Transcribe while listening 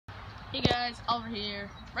Hey guys, Oliver here.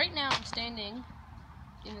 Right now I'm standing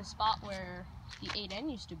in the spot where the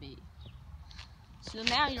 8N used to be. So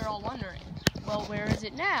now you're all wondering, well, where is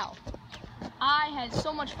it now? I had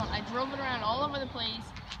so much fun. I drove it around all over the place,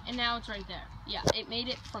 and now it's right there. Yeah, it made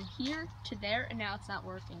it from here to there, and now it's not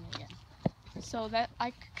working again. So that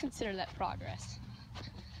I consider that progress.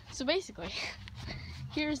 So basically,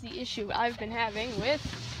 here's the issue I've been having with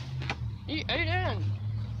the 8N.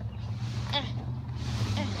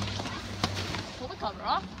 Pull the cover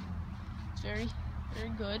off. It's very, very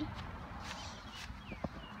good.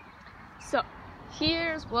 So,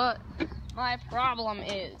 here's what my problem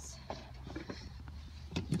is.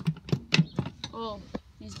 Oh,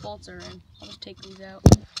 these bolts are in. I'll just take these out.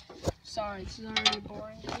 Sorry, this is already a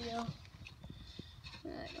boring video.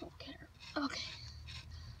 I don't care. Okay.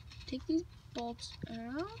 Take these bolts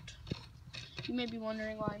out. You may be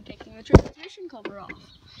wondering why I'm taking the transmission cover off.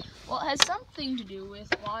 Well, it has something to do with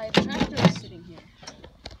why the tractor is sitting here.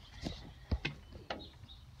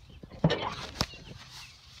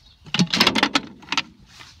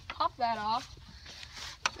 Pop that off.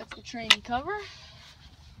 That's the tranny cover.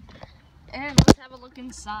 And let's have a look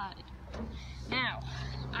inside. Now,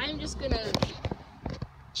 I'm just gonna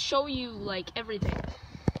show you like everything.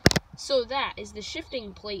 So that is the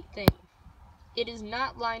shifting plate thing. It is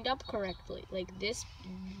not lined up correctly. Like this,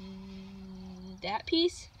 that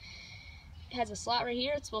piece has a slot right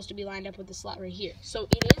here. It's supposed to be lined up with the slot right here. So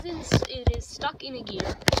it is stuck in a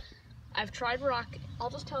gear. I've tried I'll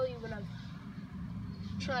just tell you what I've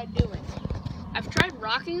tried doing. I've tried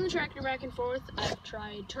rocking the tractor back and forth. I've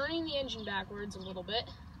tried turning the engine backwards a little bit.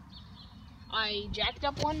 I jacked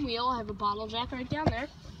up one wheel. I have a bottle jack right down there.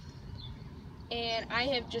 And I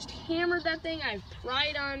have just hammered that thing. I've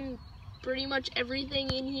pried on pretty much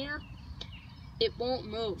everything in here. It won't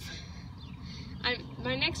move.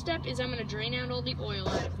 My next step is I'm going to drain out all the oil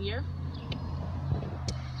out of here.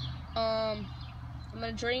 I'm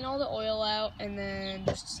going to drain all the oil out and then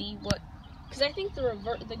just see what, because I think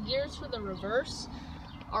the gears for the reverse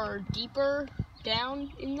are deeper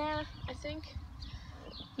down in there, I think.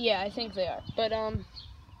 Yeah, I think they are. But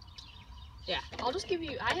yeah, I'll just give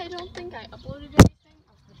you, I don't think I uploaded anything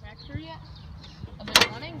of the tractor yet of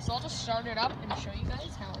it running, so I'll just start it up and show you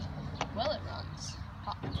guys how well it runs.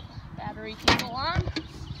 Pop battery cable on.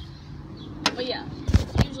 But yeah,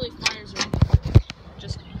 usually fires are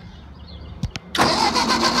just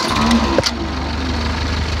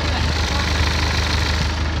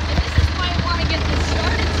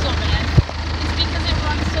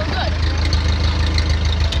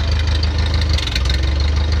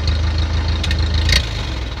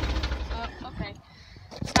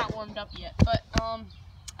up yet, but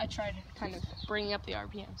I tried kind of bringing up the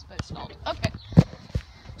RPMs, but it stalled. Okay,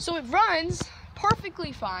 so it runs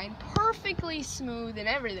perfectly fine, perfectly smooth and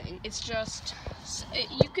everything. It's just, I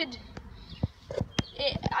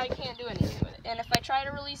can't do anything with it. And if I try to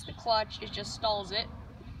release the clutch, it just stalls it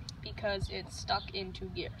because it's stuck in two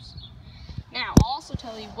gears. Now, I'll also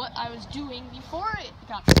tell you what I was doing before it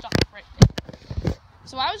got stuck right there.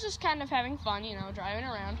 So I was just kind of having fun, you know, driving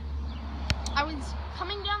around. I was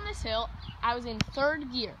coming down this hill. I was in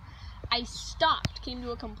third gear. I stopped, came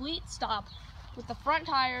to a complete stop with the front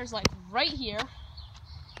tires like right here.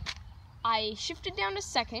 I shifted down to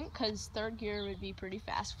second because third gear would be pretty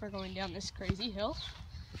fast for going down this crazy hill.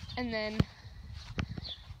 And then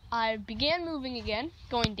I began moving again,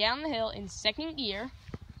 going down the hill in second gear.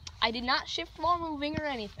 I did not shift while moving or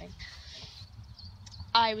anything.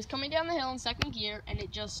 I was coming down the hill in second gear and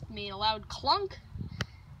it just made a loud clunk.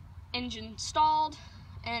 Engine stalled,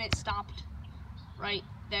 and it stopped right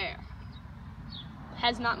there.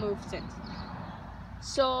 Has not moved since.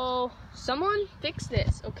 So, someone fix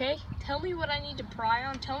this, okay? Tell me what I need to pry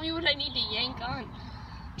on. Tell me what I need to yank on.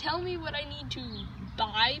 Tell me what I need to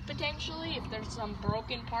buy, potentially, if there's some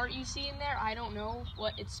broken part you see in there. I don't know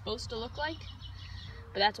what it's supposed to look like,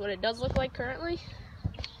 but that's what it does look like currently.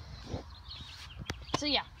 So,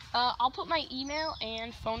 yeah, I'll put my email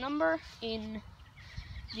and phone number in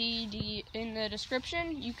the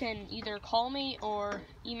description. You can either call me or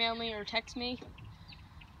email me or text me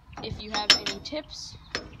if you have any tips.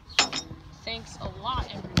 Thanks a lot,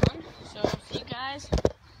 everyone. So see you guys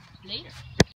later.